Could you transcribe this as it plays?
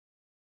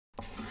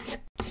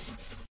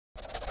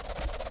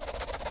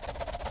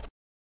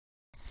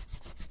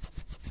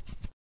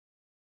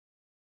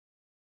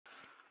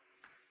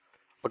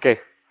Okay.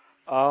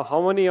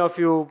 How many of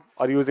you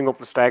are using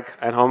OpenStack,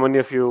 and how many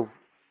of you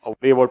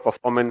worry about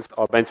performance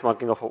or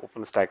benchmarking of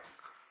OpenStack?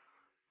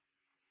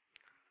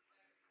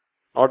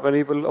 Not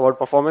many people about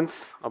performance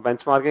or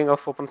benchmarking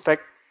of OpenStack.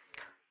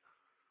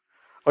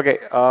 Okay.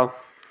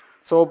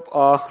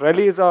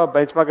 Rally is a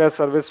benchmark as a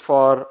service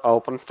for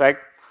OpenStack.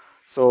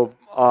 So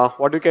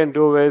what you can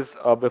do is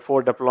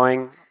before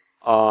deploying,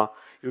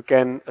 you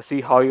can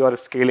see how you are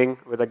scaling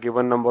with a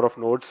given number of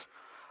nodes.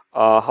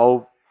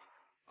 How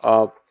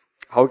uh,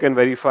 how you can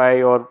verify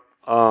your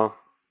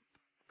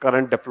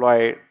current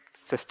deploy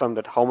system,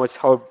 that how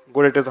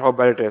good it is or how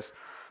bad it is.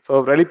 So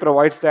Rally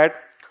provides that.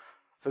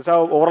 This is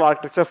our overall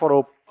architecture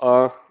for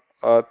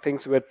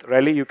things with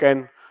Rally. You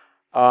can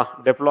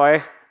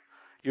deploy,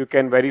 you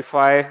can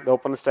verify the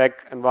OpenStack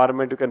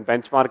environment, you can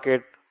benchmark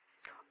it,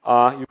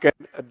 you can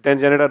then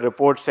generate a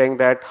report saying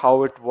that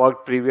how it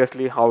worked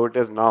previously, how it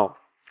is now.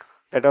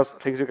 That are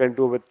things you can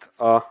do with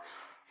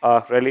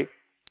Rally.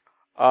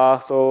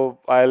 So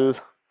I'll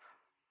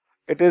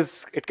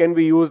it can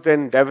be used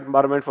in dev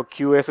environment for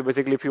QA. So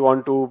basically, if you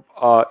want to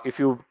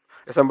if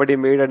somebody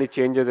made any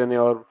changes in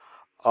your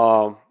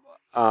an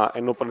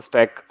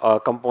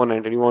OpenStack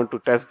component and you want to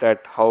test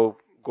that how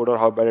good or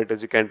how bad it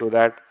is, you can do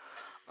that.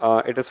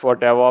 It is for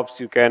DevOps.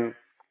 You can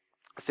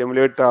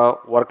simulate the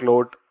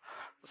workload.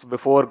 So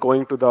before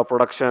going to the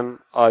production,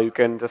 you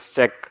can just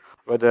check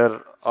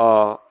whether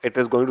it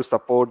is going to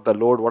support the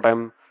load what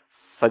I'm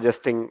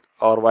suggesting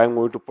or what I'm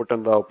going to put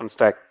on the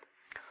OpenStack.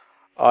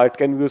 It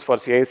can be used for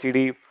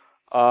CI/CD.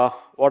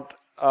 What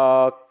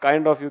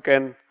kind of you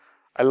can?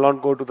 I'll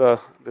not go to the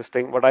this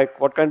thing, but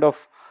what kind of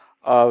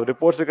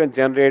reports you can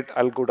generate?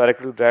 I'll go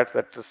directly to that.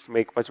 That just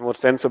make much more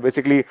sense. So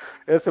basically,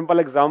 a simple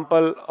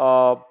example: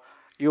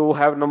 you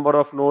have number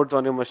of nodes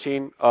on your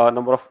machine,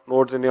 number of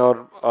nodes in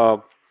your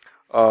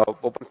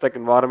OpenStack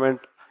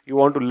environment. You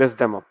want to list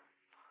them up.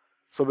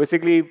 So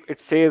basically, it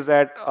says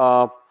that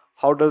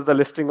how does the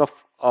listing of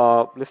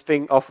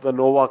the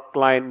Nova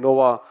client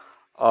Nova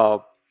uh,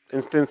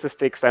 instances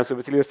takes time. So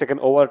basically, second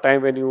over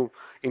time when you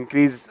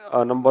increase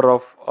number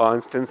of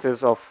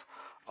instances of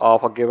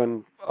a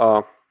given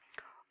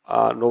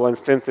Nova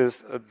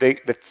instances,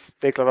 that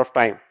take a lot of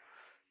time.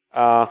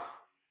 Uh,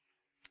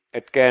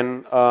 it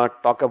can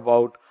talk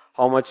about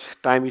how much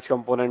time each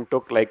component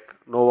took, like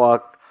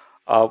Nova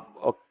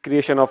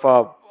creation of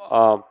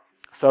a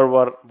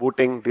server,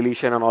 booting,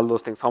 deletion, and all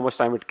those things. How much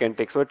time it can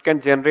take. So it can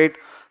generate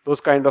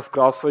those kind of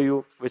graphs for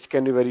you, which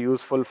can be very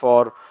useful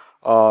for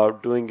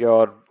doing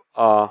your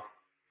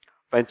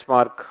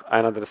benchmark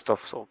and other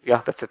stuff. So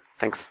yeah, that's it.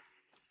 Thanks.